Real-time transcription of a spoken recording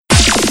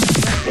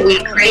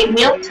We create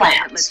meal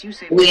plans.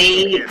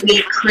 We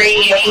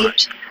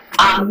create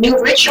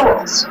new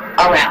rituals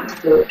around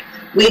food.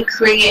 We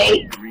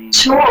create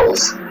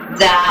tools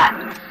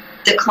that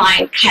the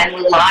client can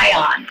rely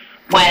on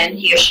when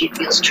he or she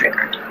feels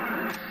triggered.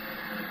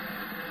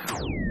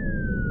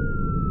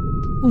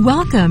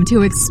 Welcome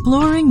to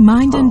Exploring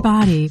Mind and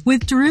Body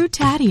with Drew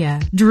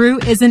Tadia. Drew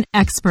is an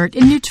expert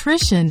in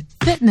nutrition,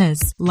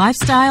 fitness,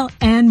 lifestyle,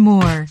 and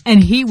more.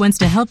 And he wants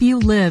to help you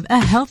live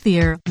a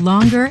healthier,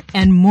 longer,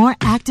 and more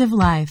active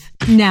life.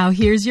 Now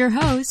here's your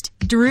host,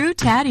 Drew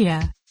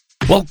Tadia.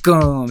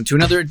 Welcome to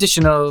another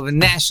edition of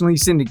Nationally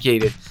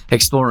Syndicated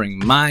Exploring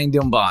Mind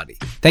and Body.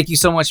 Thank you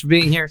so much for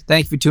being here.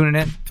 Thank you for tuning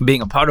in and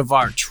being a part of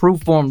our True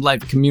Form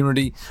Life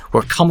community.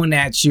 We're coming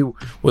at you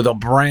with a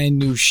brand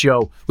new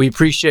show. We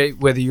appreciate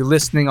whether you're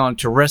listening on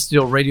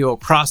terrestrial radio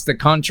across the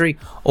country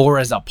or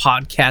as a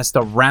podcast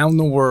around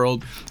the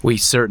world. We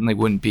certainly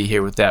wouldn't be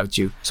here without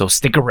you. So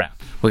stick around.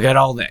 We got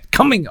all that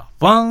coming up.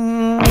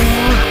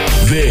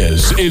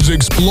 This is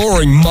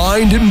Exploring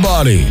Mind and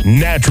Body.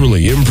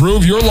 Naturally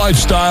improve your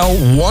lifestyle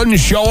one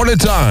show at a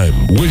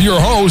time with your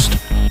host,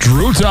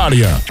 Drew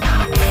Tadia.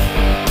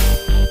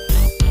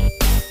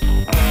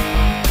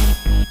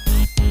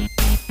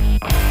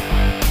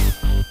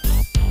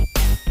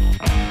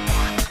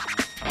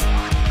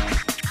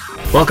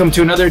 Welcome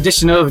to another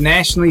edition of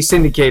Nationally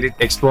Syndicated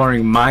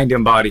Exploring Mind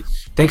and Body.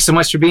 Thanks so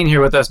much for being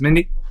here with us,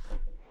 Mindy.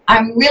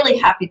 I'm really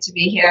happy to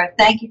be here.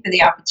 Thank you for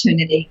the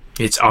opportunity.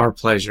 It's our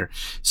pleasure.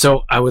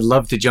 So I would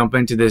love to jump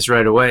into this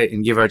right away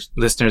and give our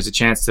listeners a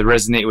chance to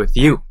resonate with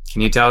you.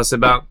 Can you tell us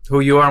about who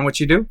you are and what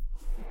you do?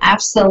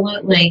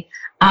 Absolutely.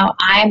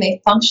 I'm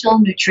a functional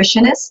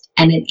nutritionist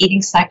and an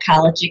eating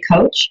psychology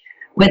coach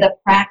with a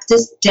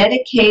practice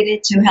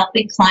dedicated to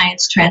helping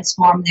clients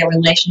transform their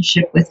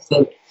relationship with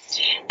food.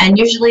 And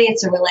usually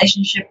it's a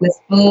relationship with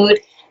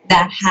food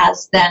that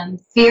has them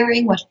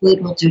fearing what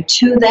food will do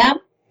to them,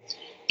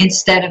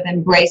 instead of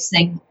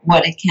embracing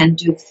what it can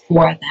do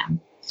for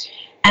them.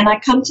 And I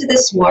come to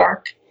this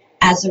work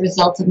as a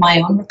result of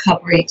my own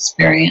recovery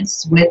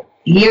experience with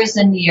years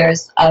and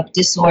years of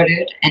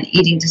disordered and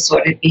eating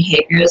disordered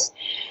behaviors.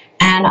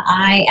 And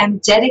I am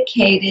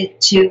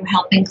dedicated to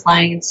helping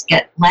clients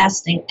get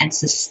lasting and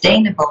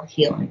sustainable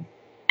healing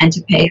and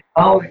to pay it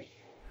forward.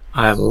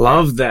 I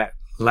love that.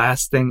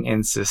 Lasting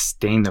and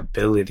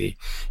sustainability.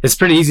 It's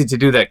pretty easy to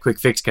do that quick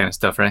fix kind of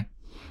stuff, right?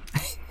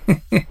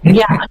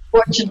 Yeah,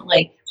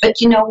 unfortunately. But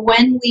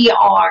when we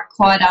are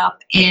caught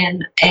up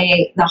in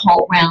the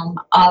whole realm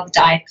of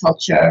diet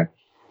culture,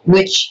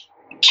 which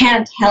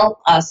can't help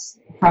us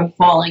from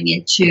falling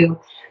into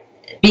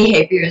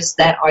behaviors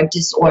that are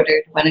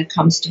disordered when it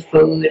comes to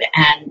food,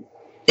 and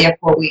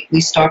therefore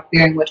we start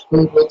fearing what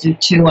food will do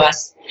to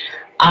us,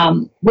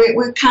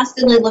 we're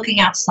constantly looking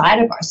outside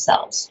of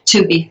ourselves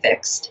to be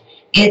fixed.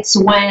 It's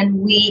when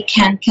we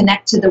can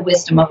connect to the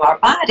wisdom of our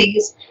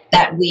bodies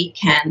that we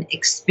can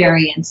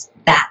experience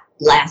that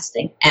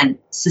lasting and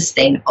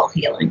sustainable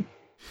healing.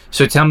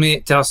 So tell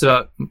us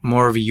about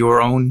more of your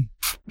own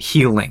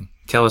healing.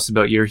 Tell us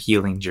about your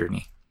healing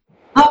journey.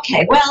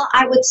 Okay, well,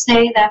 I would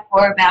say that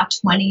for about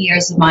 20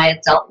 years of my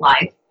adult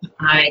life,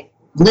 I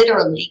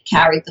literally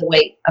carried the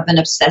weight of an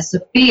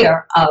obsessive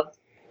fear of,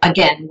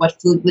 again,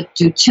 what food would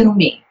do to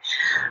me.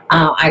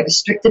 I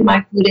restricted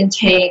my food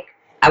intake.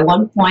 At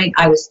one point,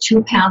 I was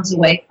 2 pounds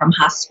away from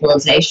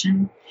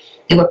hospitalization.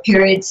 There were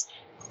periods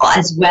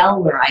as well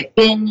where I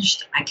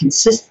binged, I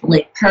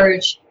consistently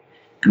purged,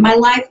 and my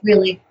life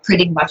really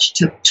pretty much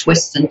took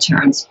twists and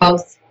turns,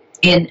 both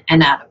in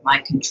and out of my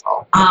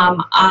control.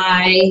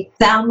 I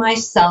found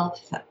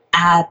myself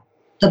at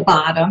the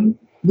bottom,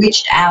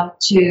 reached out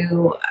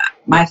to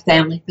my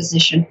family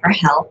physician for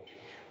help.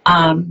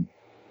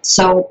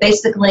 So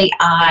basically,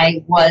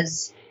 I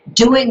was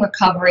doing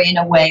recovery in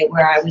a way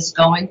where I was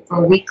going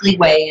for weekly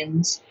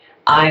weigh-ins,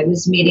 I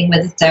was meeting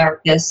with a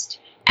therapist,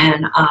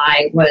 and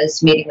I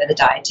was meeting with a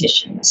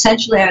dietitian.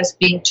 Essentially, I was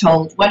being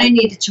told what I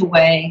needed to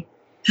weigh,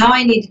 how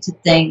I needed to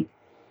think,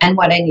 and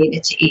what I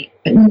needed to eat.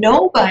 But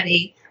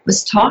nobody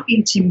was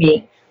talking to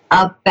me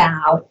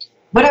about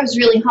what I was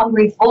really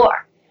hungry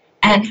for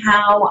and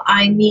how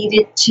I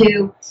needed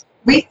to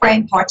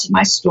reframe parts of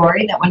my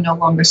story that were no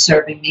longer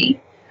serving me,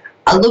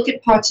 look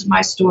at parts of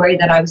my story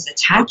that I was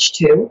attached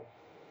to,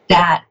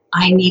 that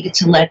I needed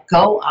to let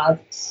go of.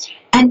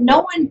 And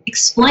no one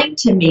explained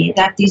to me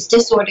that these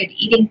disordered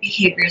eating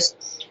behaviors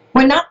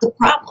were not the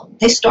problem.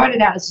 They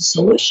started out as a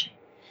solution.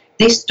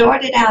 They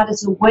started out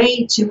as a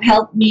way to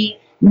help me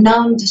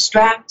numb,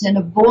 distract, and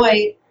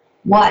avoid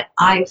what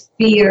I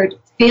feared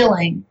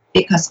feeling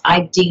because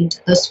I deemed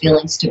those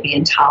feelings to be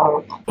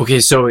intolerable.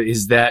 Okay, so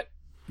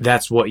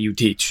that's what you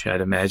teach,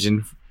 I'd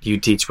imagine. You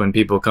teach when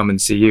people come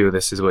and see you.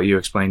 This is what you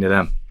explain to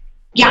them.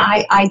 Yeah,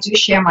 I do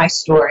share my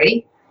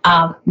story.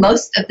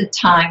 Most of the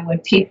time when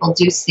people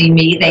do see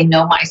me, they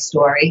know my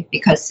story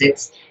because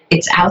it's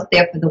out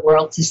there for the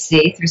world to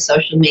see through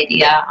social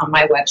media, on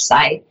my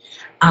website.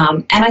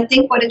 And I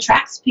think what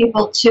attracts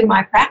people to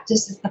my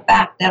practice is the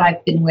fact that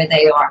I've been where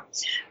they are.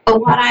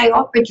 But what I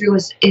offer, Drew,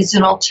 is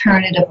an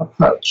alternative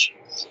approach.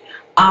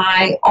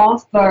 I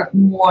offer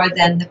more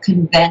than the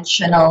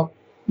conventional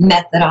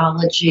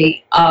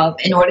methodology of,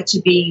 in order to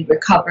be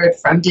recovered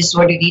from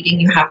disordered eating,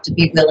 you have to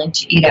be willing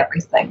to eat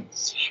everything.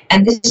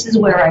 And this is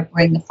where I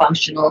bring the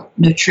functional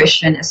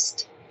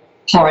nutritionist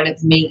part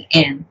of me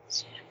in.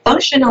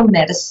 Functional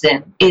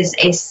medicine is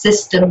a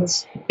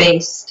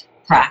systems-based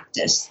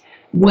practice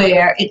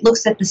where it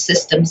looks at the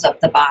systems of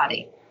the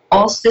body.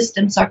 All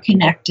systems are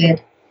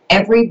connected.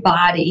 Every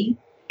body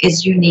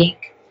is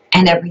unique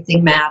and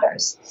everything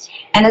matters.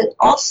 And it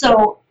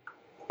also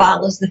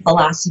follows the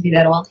philosophy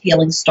that all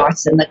healing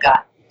starts in the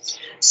gut.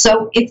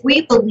 So if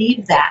we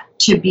believe that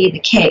to be the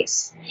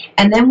case,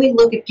 and then we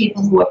look at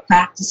people who are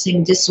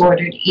practicing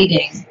disordered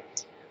eating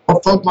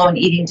or full-blown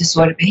eating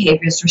disorder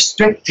behaviors,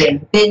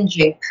 restricting,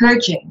 binging,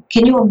 purging,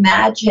 can you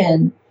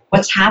imagine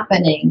what's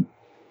happening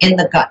in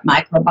the gut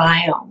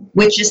microbiome,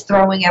 which is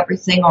throwing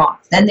everything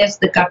off? Then there's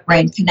the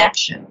gut-brain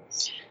connection.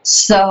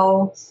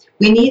 So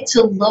we need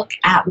to look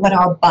at what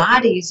our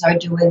bodies are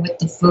doing with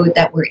the food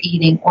that we're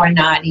eating or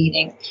not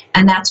eating.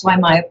 And that's why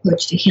my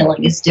approach to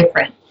healing is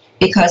different.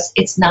 Because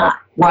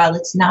while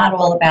it's not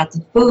all about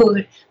the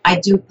food,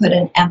 I do put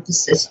an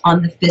emphasis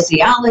on the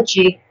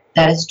physiology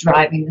that is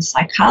driving the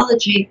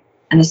psychology,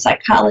 and the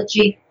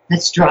psychology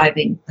that's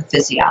driving the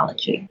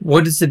physiology.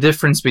 What is the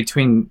difference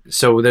between,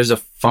 so there's a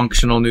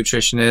functional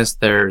nutritionist,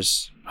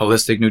 there's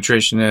holistic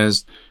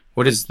nutritionist.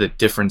 What is the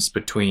difference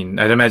between,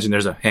 I'd imagine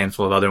there's a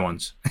handful of other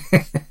ones.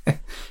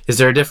 Is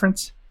there a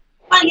difference?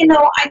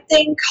 Well, I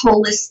think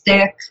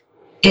holistic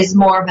is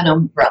more of an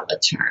umbrella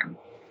term,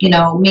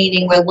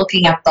 meaning we're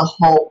looking at the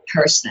whole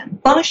person.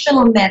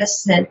 Functional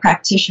medicine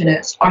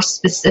practitioners are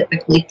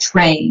specifically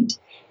trained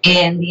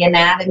in the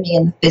anatomy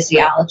and the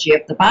physiology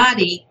of the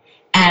body,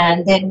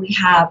 and then we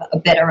have a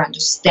better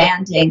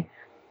understanding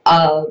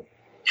of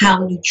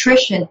how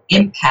nutrition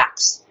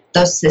impacts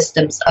those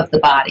systems of the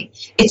body.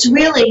 It's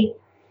really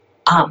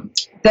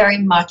very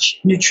much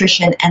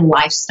nutrition and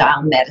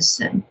lifestyle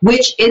medicine,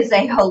 which is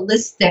a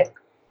holistic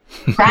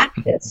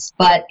practice,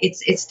 but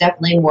it's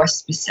definitely more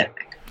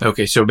specific.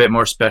 Okay, so a bit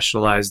more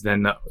specialized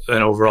than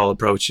an overall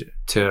approach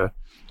to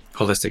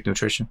holistic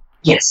nutrition?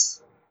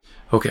 Yes.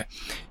 Okay,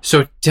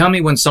 so tell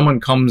me, when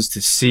someone comes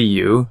to see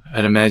you,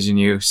 I'd imagine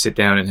you sit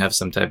down and have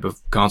some type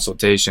of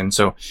consultation.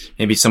 So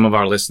maybe some of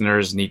our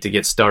listeners need to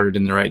get started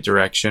in the right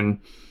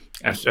direction.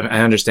 I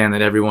understand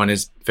that everyone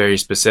is very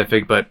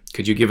specific, but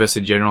could you give us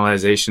a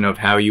generalization of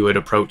how you would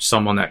approach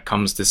someone that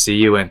comes to see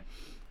you and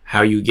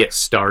how you get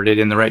started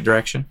in the right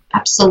direction?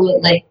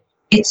 Absolutely.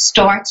 It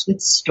starts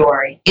with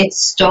story. It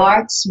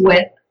starts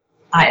with,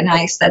 and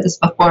I said this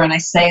before and I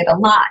say it a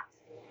lot,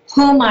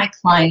 who my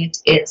client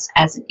is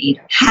as an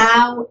eater.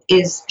 How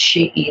is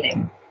she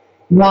eating?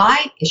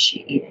 Why is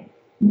she eating?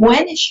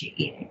 When is she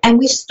eating? And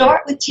we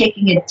start with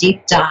taking a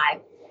deep dive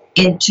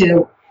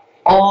into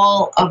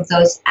all of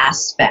those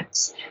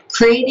aspects,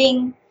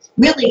 creating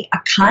really a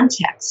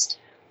context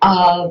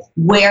of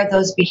where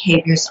those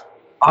behaviors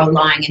are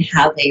lying and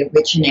how they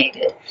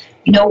originated.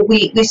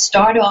 We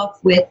start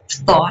off with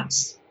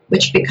thoughts,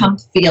 which become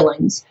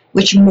feelings,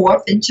 which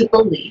morph into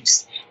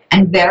beliefs,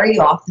 and very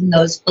often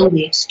those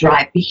beliefs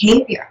drive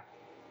behavior.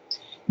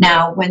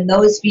 Now, when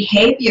those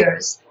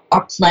behaviors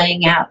are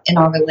playing out in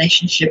our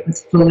relationship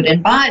with food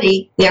and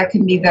body, there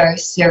can be very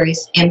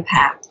serious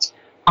impact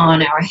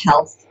on our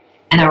health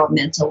and our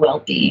mental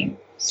well-being.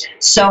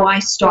 So I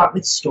start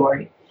with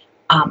story.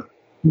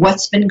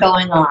 What's been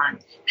going on?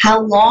 How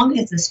long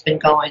has this been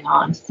going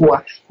on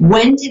for?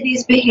 When did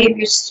these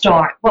behaviors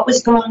start? What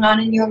was going on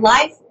in your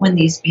life when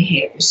these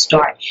behaviors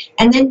start?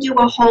 And then do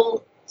a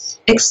whole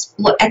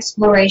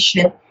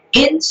exploration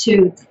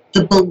into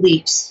the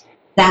beliefs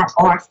that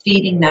are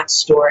feeding that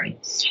story.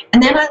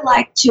 And then I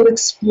like to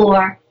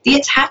explore the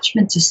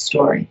attachment to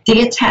story,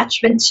 the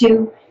attachment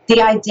to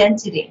the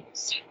identity,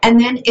 and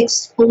then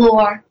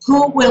explore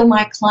who will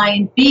my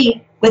client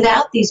be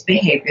without these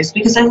behaviors.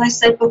 Because as I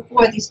said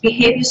before, these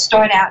behaviors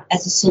start out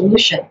as a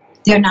solution.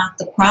 They're not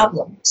the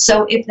problem.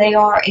 So if they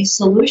are a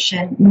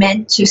solution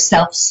meant to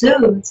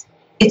self-soothe,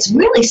 it's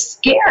really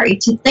scary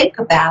to think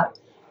about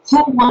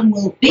who one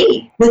will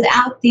be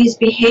without these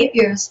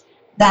behaviors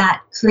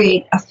that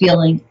create a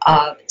feeling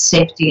of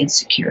safety and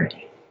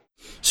security.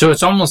 So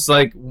it's almost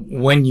like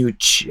when you,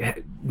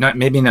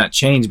 maybe not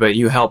change, but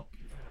you help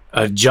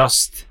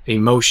adjust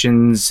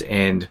emotions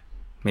and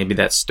maybe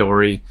that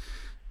story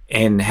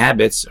and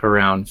habits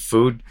around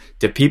food.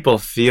 Do people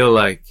feel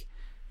like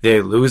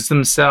they lose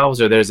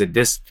themselves, or there's a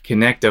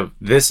disconnect of,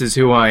 this is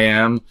who I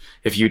am,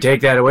 if you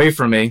take that away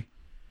from me,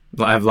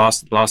 I've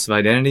lost of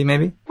identity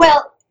maybe?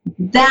 Well,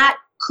 that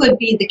could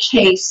be the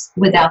case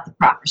without the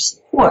proper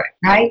support,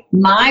 right?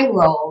 My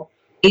role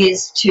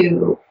is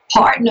to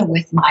partner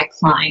with my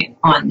client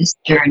on this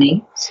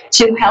journey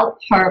to help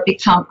her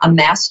become a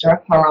master of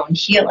her own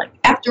healing.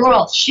 After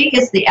all, she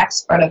is the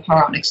expert of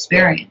her own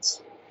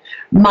experience.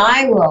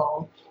 My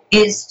role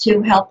is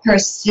to help her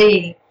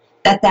see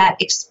that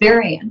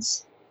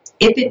experience,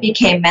 if it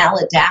became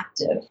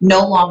maladaptive,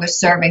 no longer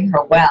serving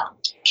her well,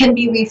 can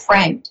be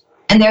reframed.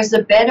 And there's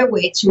a better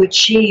way to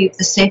achieve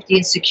the safety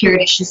and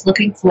security she's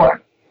looking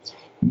for.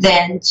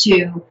 than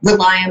to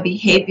rely on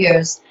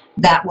behaviors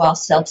that, while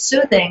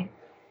self-soothing,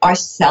 are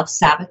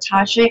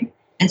self-sabotaging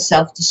and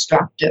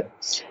self-destructive.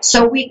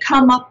 So we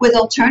come up with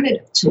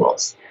alternative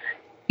tools.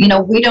 You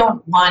know, we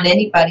don't want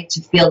anybody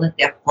to feel that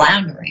they're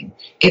floundering.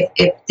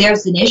 If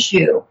there's an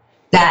issue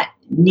that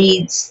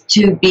needs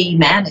to be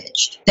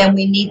managed, then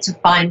we need to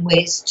find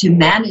ways to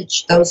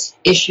manage those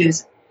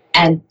issues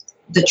and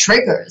the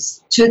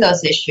triggers to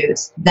those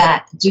issues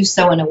that do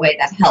so in a way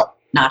that help,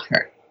 not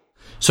hurt.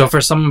 So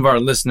for some of our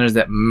listeners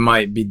that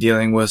might be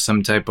dealing with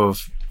some type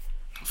of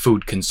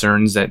food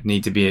concerns that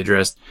need to be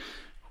addressed,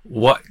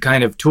 what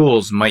kind of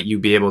tools might you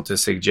be able to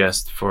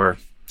suggest for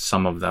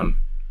some of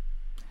them,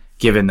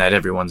 given that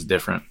everyone's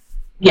different?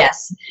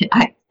 Yes,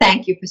 I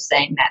thank you for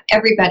saying that.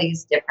 Everybody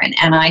is different,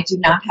 and I do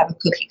not have a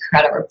cookie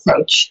cutter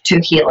approach to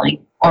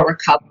healing or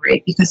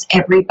recovery because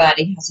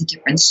everybody has a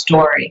different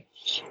story,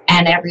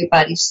 and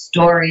everybody's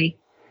story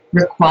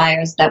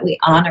requires that we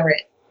honor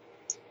it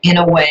in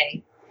a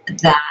way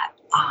that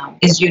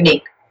is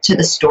unique to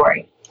the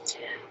story.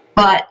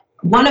 But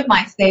one of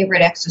my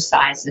favorite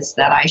exercises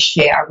that I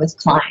share with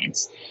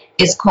clients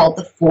is called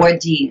the 4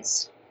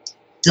 Ds: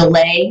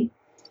 delay,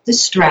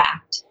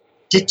 distract,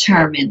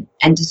 determine,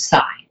 and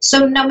decide.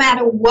 So no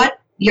matter what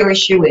your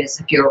issue is,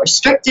 if you're a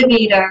restrictive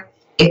eater,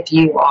 if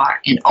you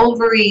are an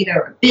overeater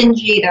or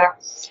binge eater,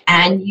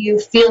 and you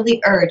feel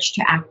the urge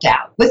to act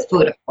out, with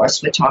food, of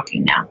course, we're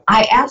talking now,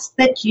 I ask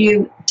that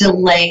you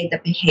delay the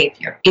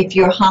behavior. If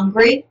you're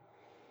hungry,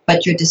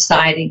 but you're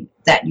deciding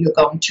that you're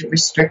going to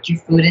restrict your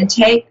food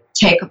intake,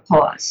 take a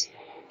pause.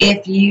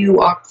 If you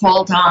are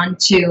called on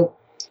to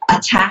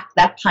attack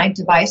that pint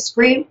of ice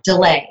cream,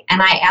 delay.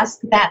 And I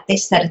ask that they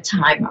set a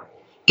timer,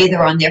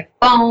 either on their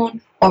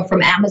phone or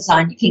from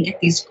Amazon. You can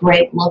get these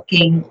great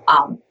looking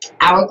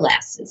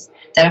hourglasses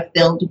that are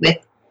filled with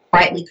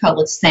brightly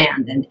colored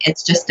sand, and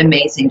it's just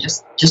amazing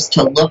just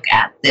to look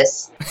at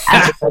this.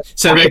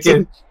 So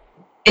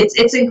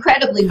it's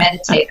incredibly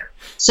meditative.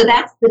 So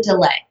that's the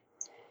delay.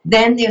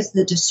 Then there's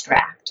the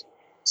distract.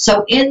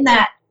 So in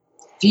that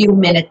few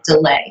minute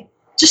delay,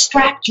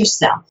 distract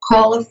yourself.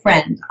 Call a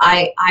friend.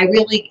 I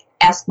really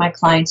ask my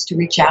clients to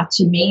reach out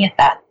to me at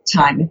that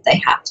time if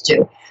they have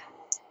to.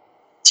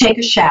 Take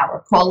a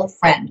shower, call a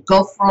friend,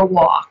 go for a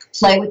walk,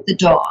 play with the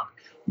dog,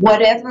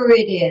 whatever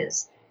it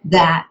is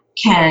that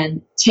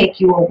can take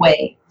you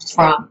away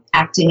from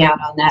acting out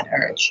on that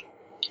urge.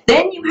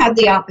 Then you have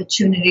the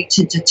opportunity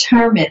to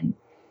determine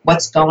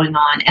what's going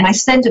on. And I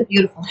send a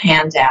beautiful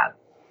handout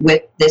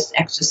with this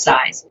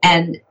exercise.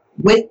 And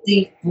with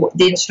the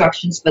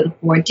instructions for the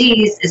 4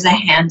 Ds is a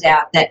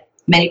handout that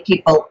many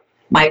people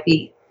might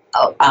be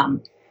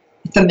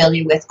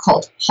familiar with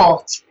called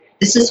HALT.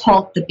 This is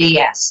HALT the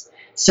BS.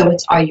 So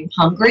it's, are you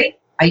hungry?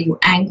 Are you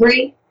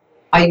angry?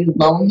 Are you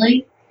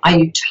lonely? Are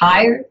you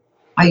tired?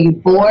 Are you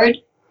bored?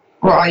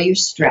 Or are you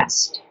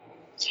stressed?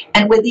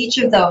 And with each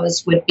of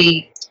those would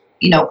be,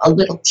 a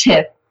little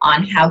tip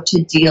on how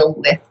to deal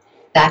with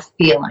that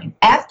feeling.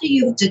 After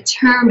you've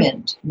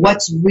determined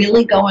what's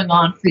really going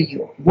on for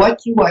you,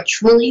 what you are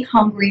truly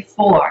hungry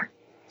for,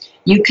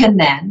 you can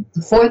then,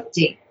 the 4th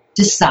D,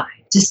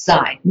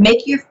 decide.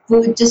 Make your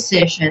food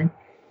decision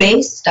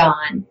based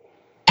on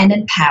an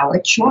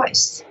empowered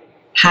choice,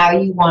 how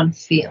you want to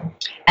feel.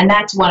 And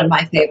that's one of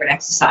my favorite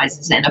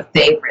exercises and a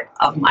favorite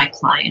of my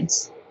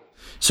clients.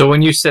 So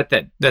when you set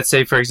that, let's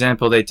say, for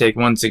example, they take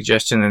one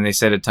suggestion and they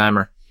set a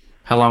timer,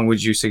 how long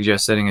would you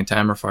suggest setting a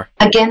timer for?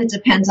 Again, it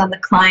depends on the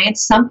client.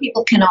 Some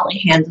people can only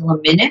handle a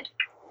minute,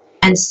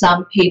 and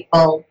some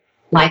people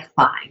like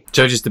 5.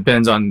 So it just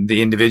depends on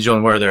the individual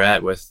and where they're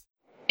at with.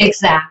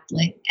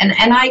 Exactly. And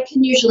I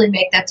can usually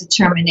make that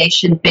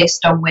determination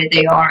based on where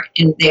they are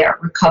in their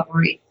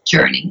recovery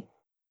journey.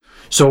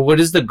 So what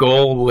is the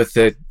goal with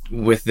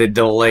the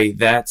delay?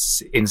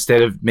 That's,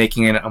 instead of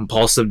making an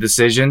impulsive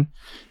decision,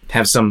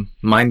 have some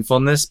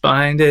mindfulness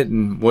behind it?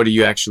 And what are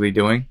you actually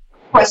doing?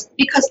 Of course,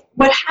 because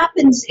what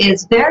happens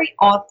is very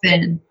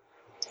often,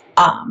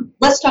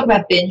 let's talk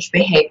about binge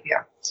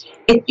behavior.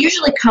 It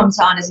usually comes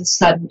on as a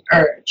sudden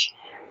urge,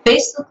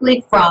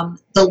 basically from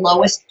the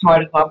lowest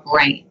part of our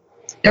brain.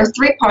 There are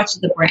 3 parts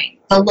of the brain.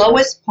 The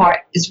lowest part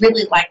is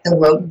really like the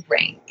rodent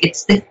brain.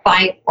 It's the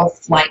fight or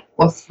flight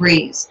or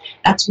freeze.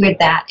 That's where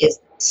that is.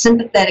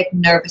 Sympathetic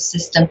nervous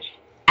system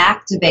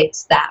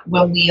activates that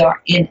when we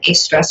are in a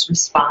stress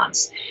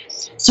response.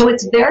 So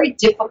it's very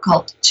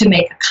difficult to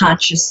make a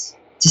conscious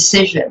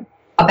decision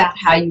about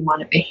how you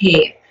want to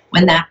behave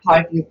when that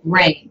part of your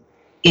brain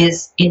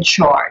is in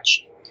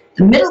charge.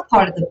 The middle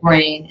part of the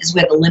brain is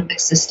where the limbic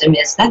system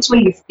is. That's where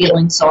your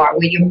feelings are,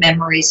 where your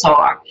memories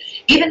are.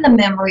 Even the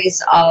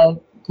memories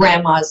of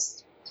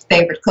grandma's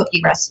favorite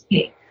cookie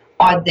recipe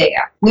are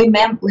there.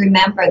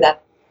 Remember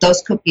that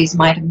those cookies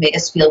might have made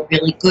us feel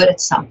really good at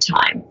some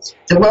time.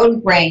 The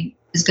rodent brain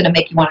is going to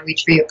make you want to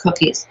reach for your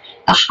cookies.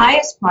 The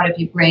highest part of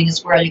your brain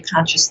is where your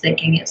conscious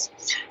thinking is.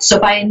 So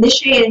by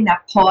initiating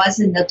that pause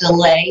and the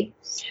delay,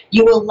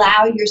 you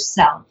allow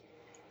yourself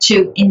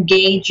to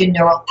engage in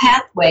neural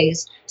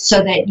pathways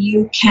so that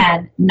you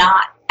can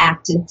not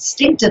act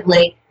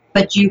instinctively,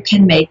 but you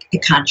can make a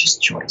conscious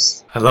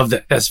choice. I love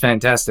that. That's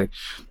fantastic.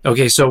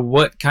 Okay, so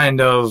what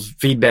kind of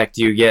feedback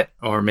do you get,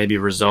 or maybe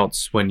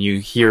results, when you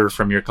hear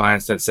from your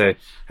clients that say,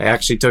 I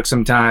actually took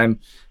some time,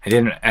 I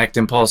didn't act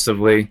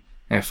impulsively,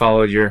 I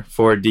followed your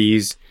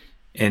 4Ds,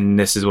 and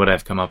this is what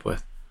I've come up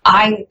with?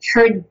 I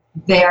heard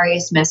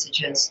various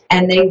messages,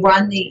 and they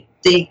run the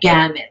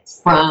gamut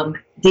from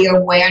the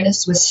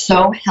awareness was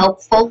so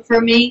helpful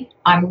for me.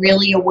 I'm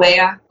really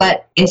aware,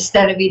 but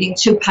instead of eating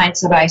 2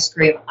 pints of ice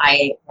cream, I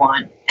ate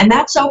 1. And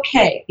that's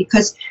okay,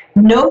 because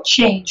no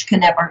change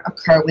can ever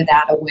occur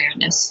without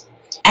awareness.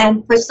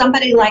 And for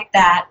somebody like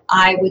that,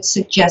 I would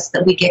suggest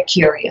that we get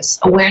curious.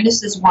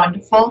 Awareness is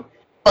wonderful,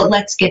 but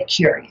let's get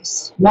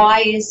curious.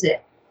 Why is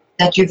it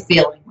that you're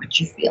feeling what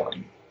you're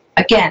feeling?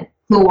 Again,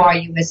 who are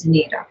you as an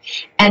eater?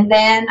 And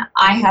then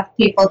I have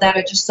people that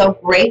are just so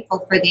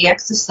grateful for the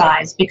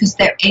exercise because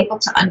they're able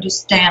to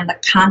understand the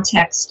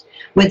context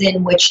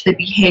within which the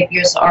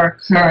behaviors are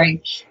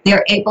occurring.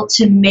 They're able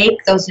to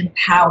make those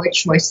empowered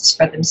choices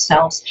for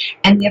themselves,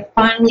 and they're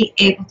finally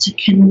able to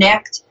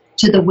connect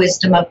to the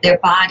wisdom of their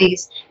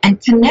bodies and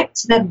connect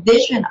to that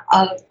vision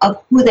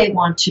of who they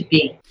want to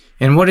be.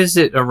 And what is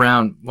it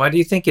around? Why do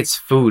you think it's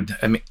food?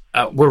 I mean,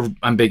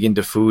 I'm big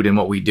into food and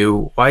what we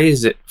do. Why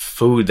is it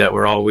food that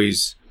we're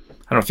always,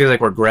 I don't feel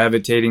like we're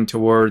gravitating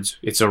towards?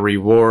 It's a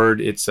reward,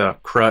 it's a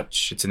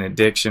crutch, it's an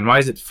addiction. Why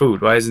is it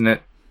food? Why isn't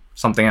it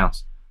something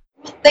else?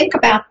 Think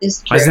about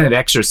this. Why isn't it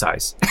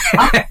exercise?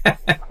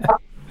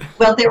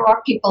 Well, there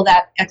are people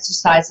that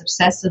exercise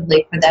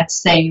obsessively for that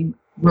same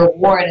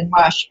reward and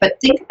rush.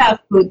 But think about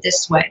food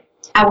this way.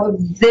 Our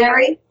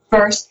very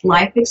first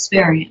life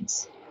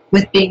experience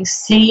with being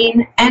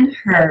seen and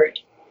heard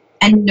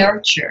and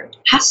nurtured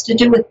has to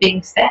do with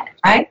being fed,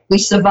 right? We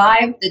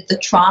survived the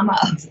trauma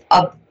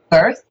of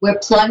birth. We're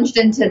plunged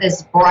into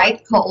this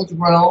bright, cold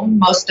room,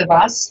 most of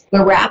us.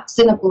 We're wrapped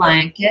in a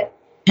blanket.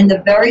 And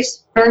the very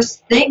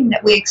first thing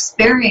that we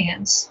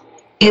experience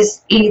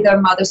is either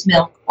mother's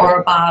milk or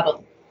a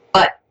bottle.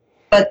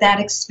 But that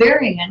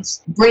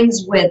experience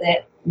brings with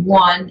it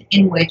one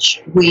in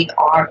which we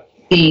are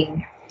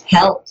being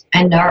held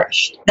and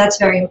nourished. That's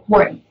very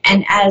important.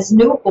 And as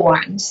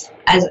newborns,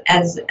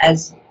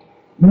 as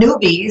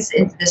newbies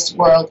into this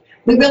world,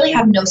 we really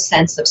have no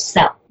sense of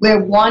self.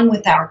 We're one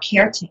with our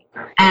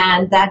caretaker.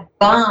 And that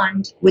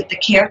bond with the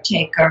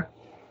caretaker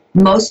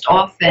most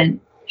often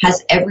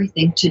has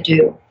everything to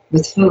do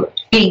with food,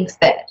 being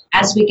fed.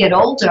 As we get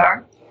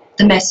older,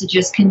 the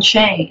messages can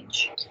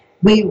change.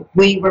 We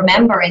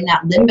remember in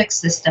that limbic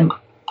system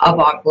of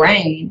our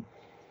brain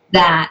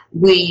that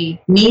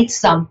we need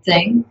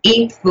something,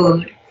 eat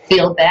food,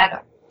 feel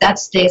better. That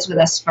stays with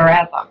us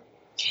forever.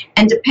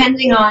 And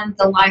depending on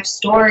the life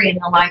story and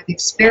the life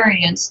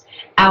experience,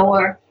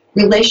 our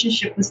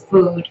relationship with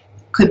food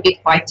could be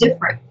quite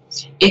different.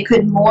 It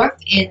could morph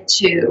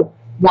into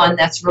one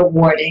that's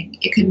rewarding.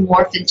 It could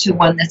morph into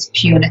one that's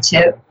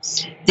punitive.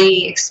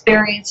 The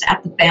experience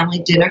at the family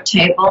dinner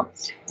table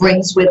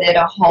brings with it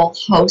a whole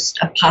host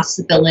of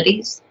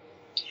possibilities.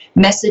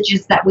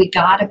 Messages that we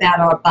got about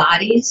our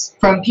bodies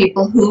from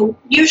people who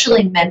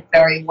usually meant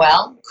very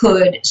well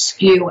could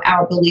skew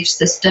our belief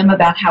system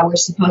about how we're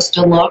supposed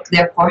to look,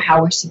 therefore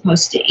how we're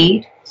supposed to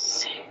eat.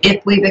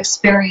 If we've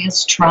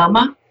experienced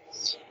trauma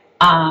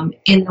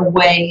in the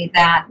way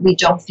that we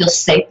don't feel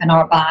safe in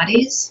our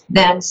bodies,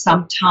 then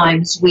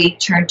sometimes we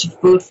turn to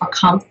food for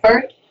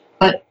comfort,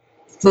 but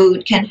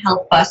food can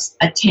help us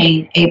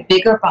attain a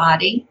bigger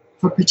body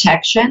for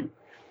protection,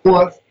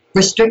 or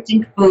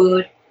restricting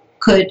food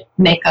could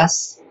make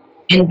us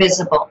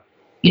invisible.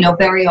 You know,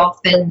 very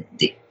often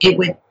it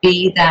would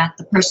be that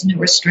the person who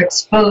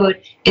restricts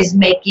food is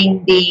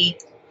making the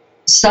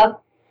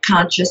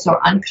subconscious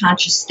or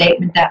unconscious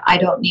statement that I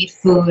don't need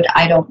food,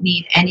 I don't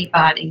need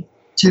anybody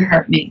to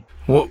hurt me.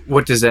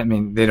 What does that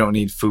mean? They don't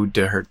need food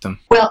to hurt them?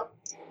 Well,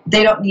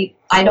 I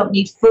don't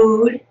need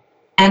food,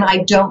 and I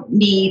don't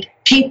need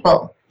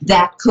people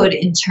that could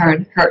in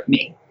turn hurt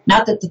me.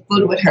 Not that the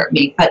food would hurt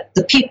me, but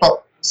the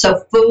people.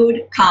 So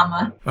food,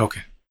 comma.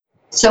 Okay.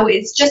 So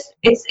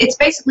it's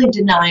basically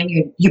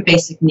denying your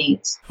basic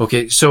needs.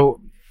 Okay,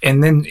 so,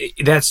 and then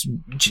that's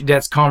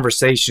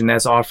conversation,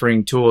 that's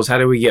offering tools. How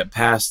do we get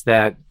past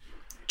that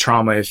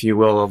trauma, if you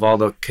will, of all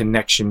the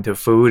connection to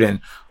food and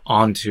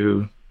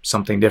onto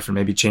something different,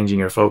 maybe changing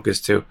your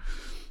focus to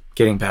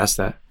getting past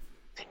that?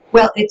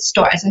 Well, as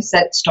I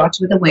said, it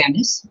starts with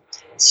awareness.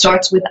 It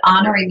starts with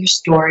honoring your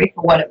story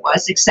for what it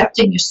was,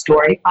 accepting your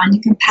story,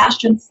 finding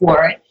compassion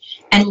for it,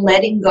 and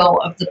letting go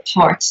of the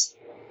parts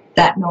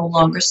that no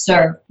longer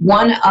serve.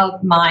 One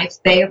of my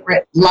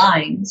favorite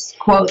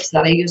quotes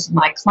that I use with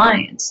my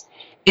clients,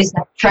 is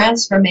that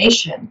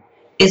transformation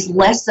is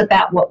less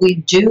about what we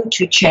do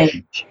to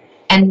change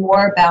and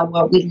more about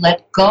what we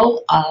let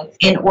go of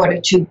in order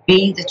to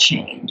be the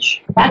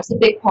change. That's a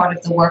big part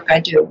of the work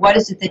I do. What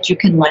is it that you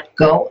can let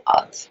go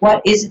of?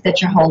 What is it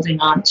that you're holding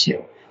on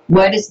to?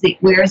 Where is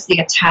the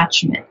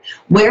attachment?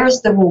 Where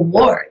is the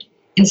reward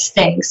in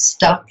staying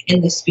stuck in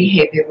this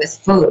behavior with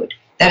food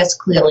that is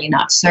clearly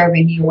not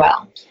serving you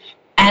well?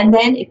 And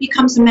then it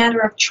becomes a matter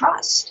of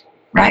trust.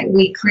 right?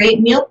 We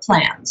create meal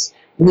plans.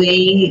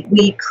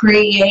 We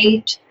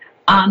create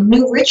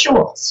new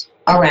rituals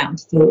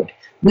around food.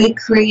 We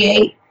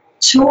create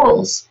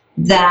tools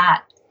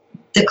that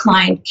the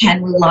client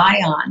can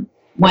rely on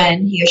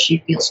when he or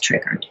she feels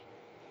triggered.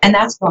 And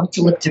that's going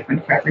to look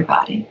different for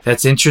everybody.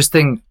 That's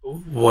interesting.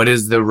 What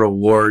is the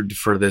reward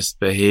for this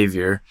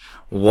behavior?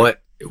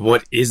 What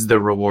is the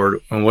reward,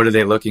 and what are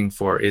they looking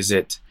for? Is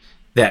it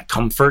that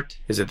comfort?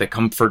 Is it the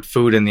comfort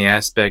food in the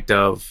aspect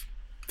of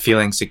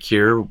feeling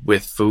secure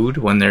with food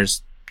when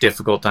there's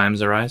difficult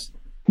times arise?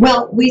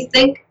 Well, we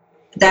think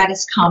that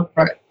is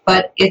comfort,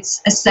 but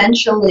it's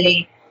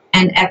essentially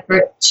an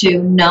effort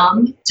to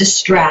numb,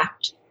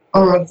 distract,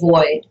 or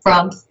avoid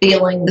from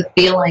feeling the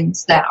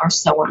feelings that are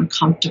so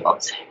uncomfortable.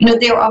 You know,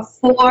 there are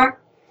four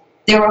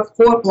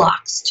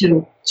blocks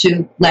to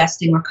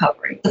lasting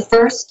recovery. The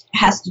first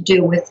has to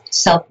do with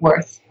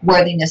self-worth,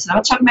 worthiness. And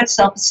I'm talking about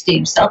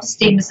self-esteem.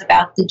 Self-esteem is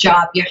about the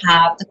job you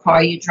have, the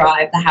car you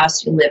drive, the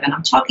house you live in.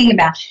 I'm talking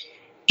about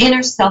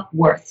inner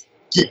self-worth,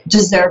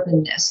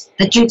 deservingness,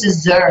 that you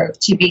deserve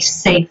to be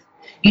safe.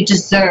 You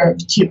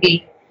deserve to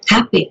be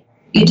happy.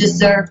 You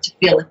deserve to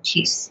feel at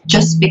peace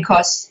just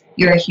because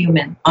you're a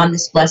human on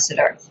this blessed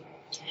earth.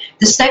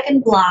 The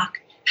second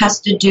block has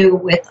to do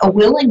with a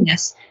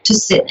willingness to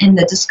sit in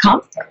the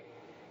discomfort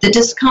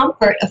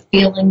of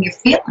feeling your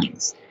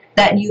feelings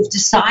that you've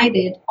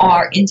decided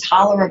are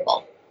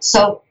intolerable.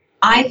 So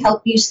I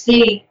help you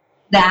see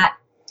that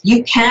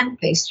you can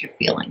face your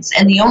feelings,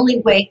 and the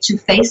only way to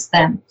face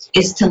them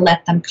is to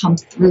let them come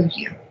through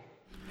you.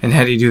 And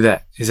how do you do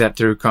that? Is that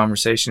through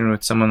conversation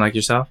with someone like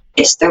yourself?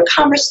 It's through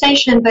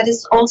conversation, but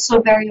it's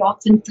also very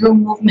often through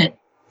movement.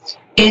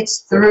 It's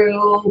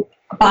through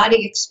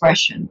body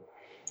expression.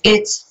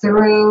 It's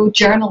through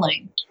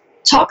journaling.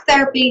 Talk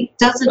therapy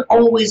doesn't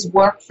always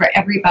work for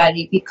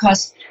everybody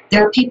because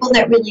there are people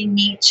that really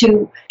need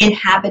to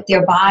inhabit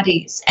their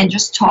bodies, and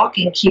just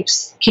talking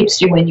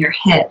keeps you in your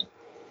head.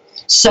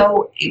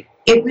 So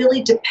it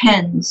really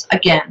depends,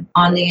 again,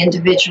 on the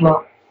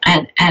individual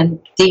and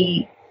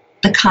the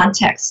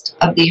context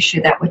of the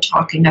issue that we're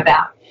talking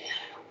about.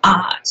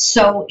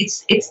 So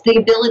it's the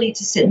ability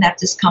to sit in that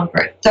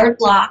discomfort. Third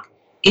block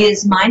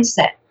is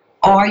mindset.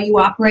 Are you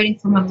operating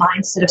from a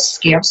mindset of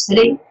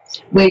scarcity,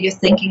 where you're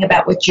thinking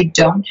about what you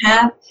don't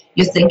have?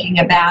 You're thinking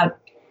about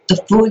the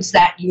foods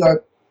that you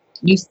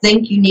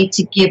think you need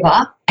to give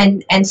up.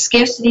 And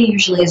scarcity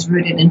usually is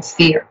rooted in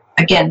fear.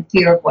 Again,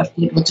 fear of what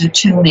food will do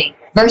to me,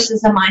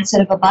 versus a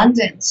mindset of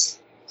abundance.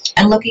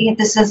 And looking at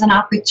this as an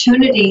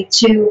opportunity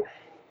to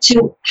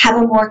have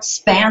a more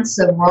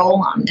expansive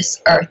role on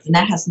this earth. And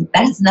that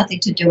has nothing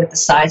to do with the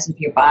size of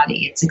your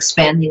body. It's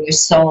expanding your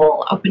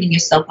soul, opening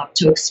yourself up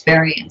to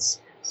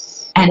experience,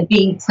 and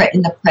being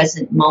in the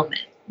present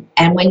moment.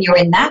 And when you're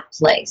in that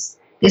place,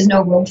 there's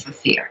no room for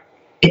fear.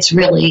 It's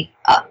really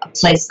a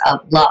place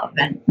of love,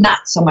 and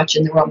not so much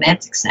in the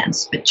romantic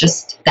sense, but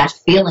just that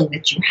feeling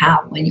that you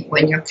have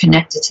when you're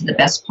connected to the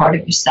best part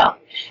of yourself.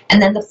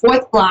 And then the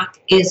fourth block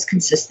is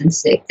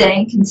consistency,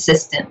 staying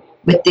consistent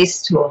with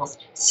these tools,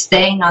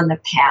 staying on the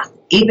path,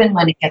 even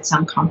when it gets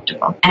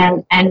uncomfortable,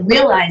 and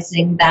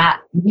realizing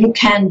that you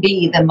can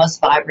be the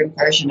most vibrant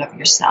version of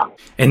yourself.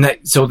 And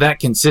that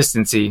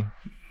consistency,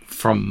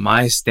 from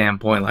my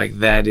standpoint,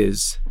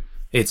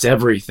 it's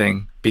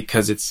everything,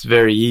 because it's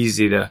very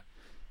easy to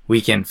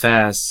weekend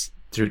fast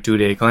through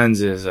 2-day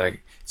cleanses.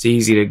 Like, it's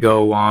easy to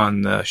go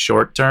on the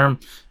short term,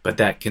 but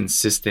that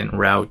consistent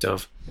route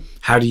of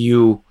how do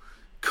you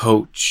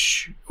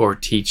coach or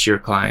teach your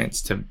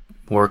clients to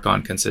work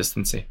on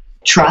consistency?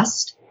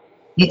 Trust.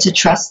 You need to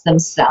trust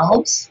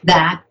themselves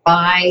that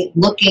by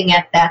looking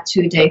at that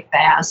 2-day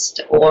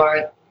fast,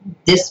 or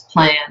this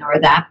plan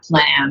or that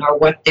plan, or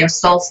what their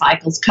Soul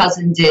Cycle's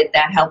cousin did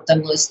that helped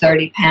them lose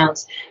 30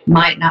 pounds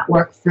might not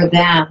work for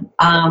them.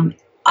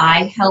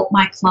 I help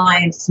my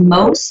clients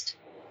most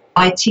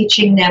by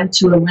teaching them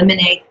to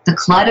eliminate the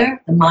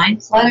clutter, the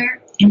mind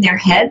clutter in their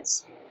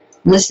heads,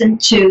 listen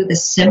to the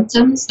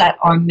symptoms that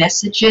are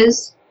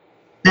messages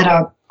that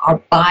our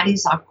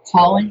bodies are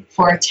calling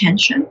for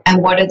attention,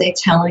 and what are they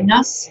telling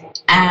us,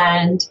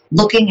 and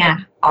looking at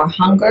our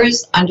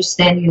hungers,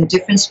 understanding the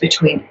difference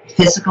between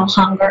physical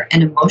hunger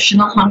and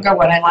emotional hunger,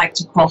 what I like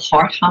to call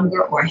heart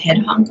hunger or head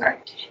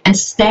hunger, and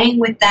staying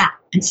with that,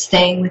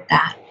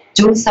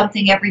 doing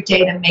something every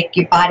day to make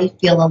your body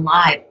feel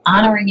alive,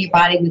 honoring your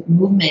body with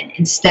movement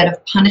instead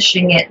of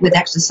punishing it with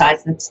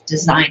exercise that's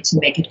designed to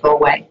make it go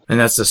away. And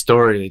that's the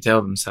story they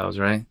tell themselves,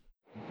 right?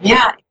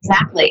 Yeah,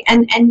 exactly.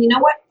 And you know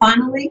what?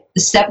 Finally,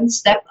 the 7th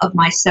step of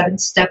my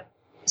 7-step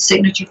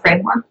signature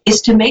framework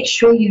is to make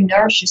sure you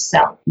nourish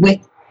yourself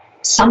with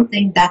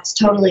something that's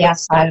totally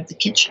outside of the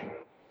kitchen.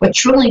 What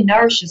truly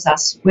nourishes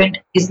us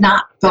is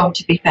not going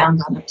to be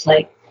found on a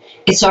plate.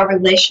 It's our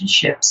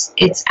relationships.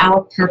 It's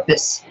our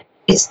purpose.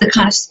 It's the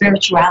kind of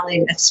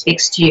spirituality that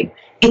speaks to you.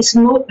 It's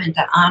movement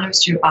that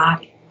honors your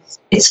body.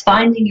 It's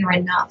finding your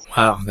enough.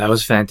 Wow, that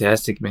was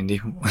fantastic,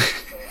 Mindy.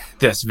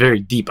 That's very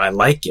deep. I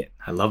like it.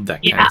 I love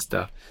that kind of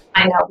stuff.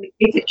 I know.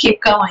 We could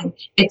keep going.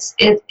 It's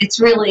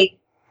really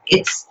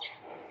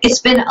It's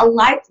been a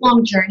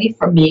lifelong journey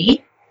for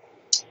me,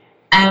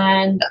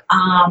 and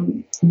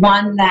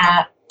one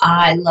that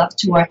I love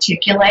to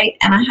articulate.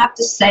 And I have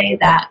to say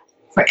that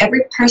for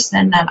every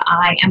person that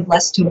I am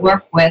blessed to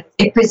work with,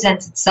 it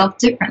presents itself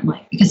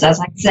differently because, as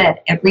I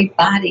said, every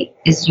body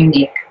is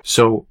unique.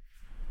 So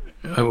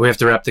we have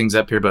to wrap things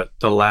up here, but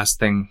the last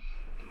thing,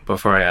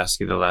 before I ask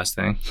you the last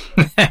thing,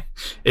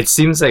 it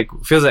feels like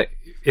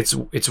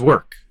it's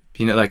work.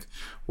 You know, like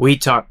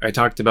I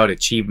talked about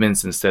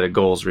achievements instead of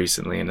goals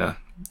recently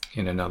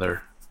in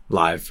another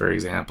live, for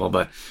example,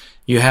 but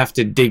you have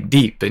to dig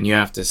deep and you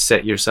have to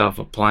set yourself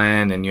a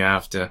plan and you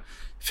have to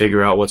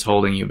figure out what's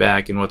holding you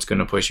back and what's going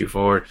to push you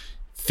forward.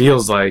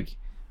 Feels like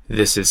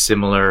this is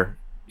similar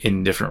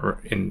in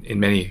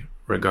many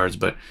regards,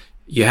 but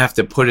you have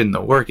to put in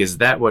the work. Is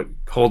that what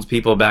holds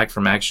people back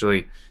from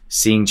actually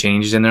seeing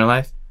changes in their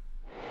life?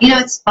 You know,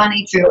 it's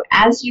funny, Drew,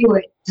 as you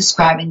were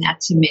describing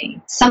that to me,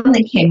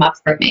 something came up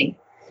for me.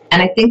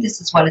 And I think this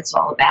is what it's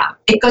all about.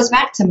 It goes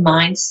back to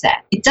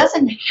mindset. It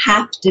doesn't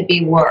have to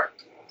be work.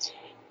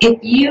 If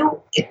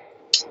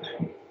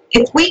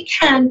we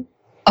can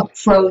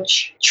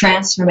approach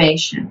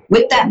transformation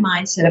with that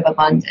mindset of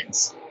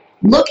abundance,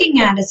 looking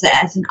at it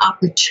as an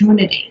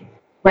opportunity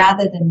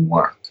rather than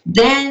work,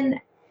 then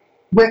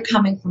we're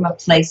coming from a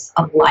place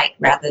of light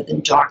rather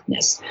than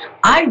darkness.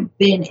 I've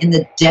been in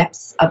the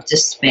depths of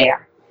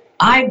despair.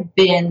 I've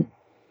been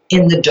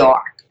in the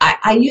dark.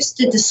 I used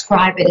to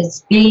describe it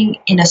as being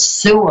in a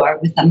sewer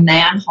with a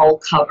manhole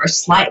cover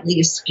slightly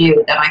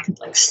askew, that I could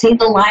see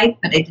the light,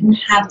 but I didn't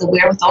have the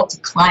wherewithal to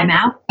climb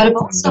out. But I've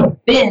also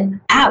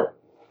been out.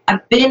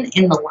 I've been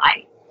in the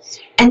light.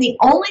 And the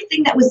only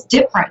thing that was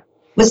different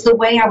was the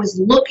way I was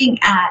looking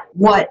at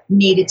what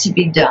needed to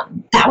be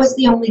done. That was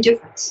the only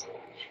difference.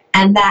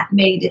 And that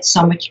made it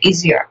so much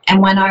easier.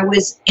 And when I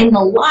was in the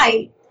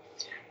light,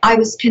 I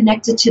was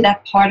connected to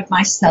that part of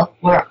myself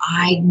where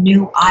I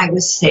knew I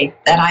was safe,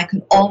 that I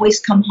could always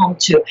come home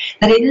to,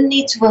 that I didn't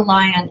need to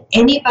rely on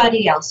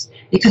anybody else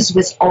because it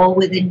was all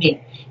within me.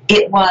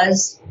 It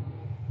was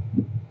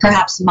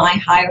perhaps my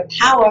higher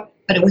power,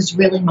 but it was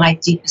really my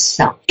deepest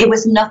self. It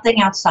was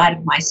nothing outside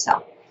of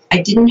myself.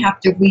 I didn't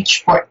have to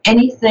reach for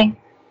anything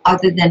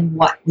other than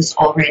what was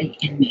already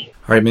in me.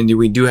 All right, Mindy,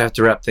 we do have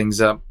to wrap things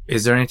up.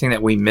 Is there anything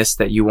that we missed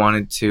that you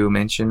wanted to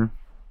mention?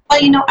 Well,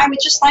 I would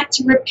just like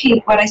to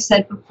repeat what I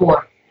said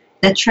before.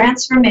 That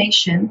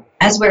transformation,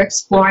 as we're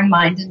exploring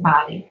mind and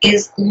body,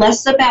 is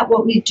less about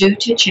what we do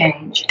to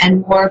change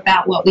and more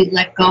about what we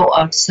let go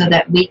of so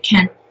that we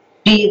can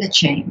be the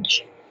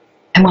change.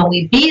 And when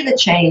we be the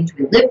change,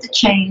 we live the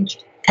change,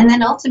 and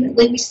then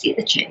ultimately we see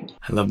the change.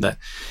 I love that.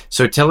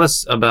 So tell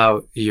us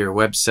about your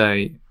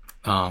website.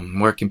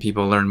 Where can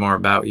people learn more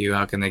about you?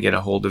 How can they get a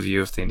hold of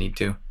you if they need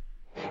to?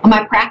 Well,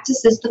 my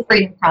practice is the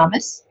Freedom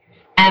Promise.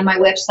 And my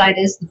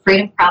website is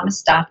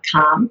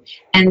thefreedompromise.com.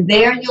 And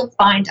there you'll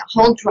find a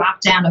whole drop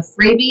down of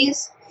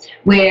freebies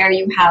where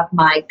you have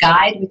my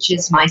guide, which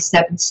is my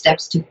 7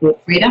 steps to food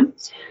freedom.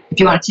 If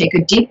you want to take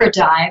a deeper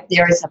dive,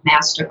 there is a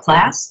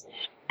masterclass.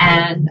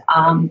 And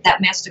that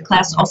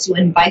masterclass also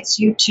invites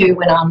you to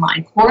an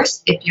online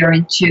course if you're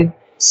into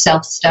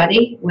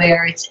self-study,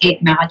 where it's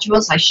 8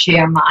 modules. I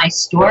share my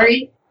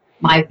story,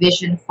 my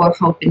vision for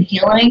hope and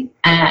healing,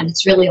 and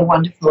it's really a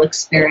wonderful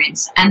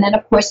experience. And then,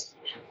 of course,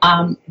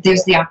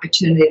 there's the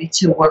opportunity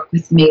to work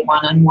with me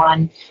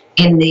one-on-one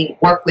in the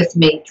Work With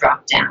Me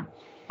drop-down.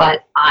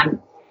 But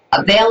I'm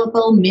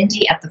available,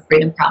 Mindy at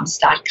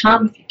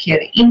thefreedompromise.com, if you care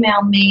to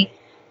email me,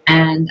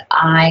 and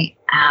I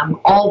am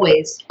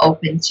always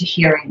open to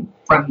hearing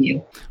from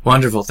you.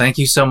 Wonderful. Thank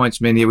you so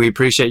much, Mindy. We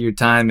appreciate your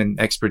time and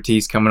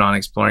expertise coming on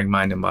Exploring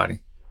Mind and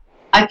Body.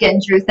 Again,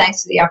 Drew,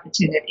 thanks for the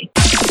opportunity.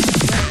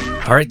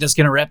 All right, that's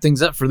going to wrap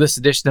things up for this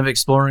edition of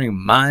Exploring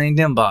Mind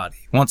and Body.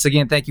 Once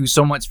again, thank you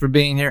so much for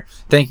being here.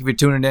 Thank you for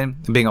tuning in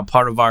and being a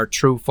part of our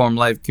Trueform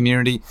Life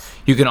community.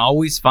 You can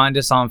always find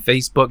us on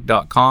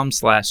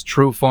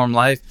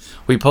Facebook.com/TrueformLife.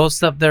 We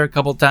post up there a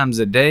couple times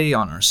a day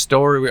on our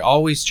story. We're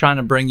always trying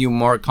to bring you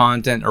more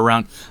content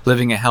around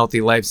living a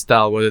healthy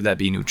lifestyle, whether that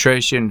be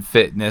nutrition,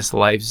 fitness,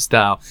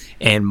 lifestyle,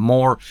 and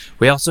more.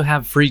 We also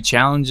have free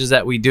challenges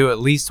that we do at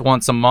least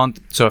once a month.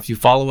 So if you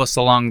follow us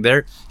along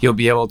there, you'll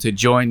be able to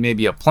join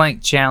maybe a plank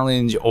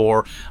challenge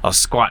or a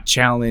squat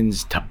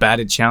challenge,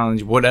 Tabata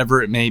challenge,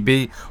 whatever it may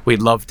be.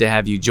 We'd love to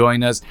have you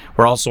join us.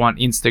 We're also on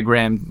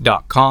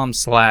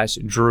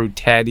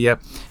Instagram.com/DrewTadia.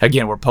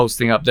 Again, we're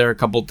posting up there a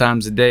couple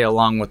times a day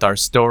along with our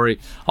story,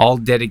 all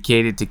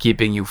dedicated to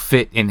keeping you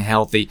fit and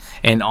healthy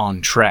and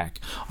on track.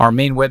 Our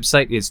main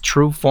website is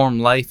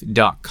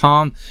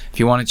TrueformLife.com. If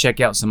you want to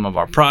check out some of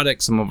our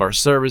products, some of our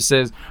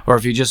services, or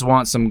if you just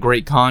want some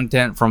great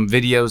content from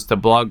videos to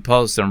blog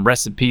posts and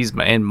recipes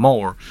and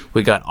more,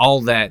 we got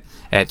all that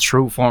at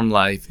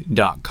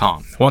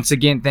TrueformLife.com. Once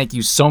again, thank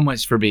you so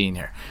much for being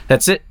here.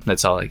 That's it.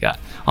 That's all I got.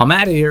 I'm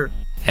out of here.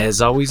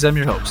 As always, I'm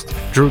your host,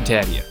 Drew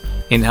Tadia,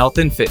 in health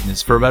and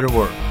fitness for a better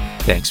world.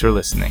 Thanks for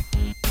listening.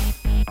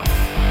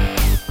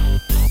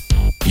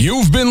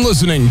 You've been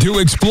listening to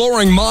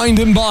Exploring Mind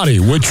and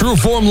Body with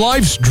Trueform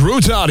Life's Drew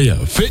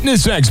Tadia,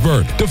 fitness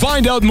expert. To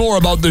find out more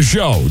about the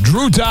show,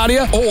 Drew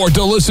Tadia, or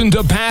to listen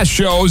to past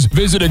shows,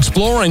 visit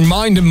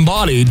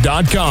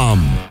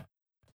exploringmindandbody.com.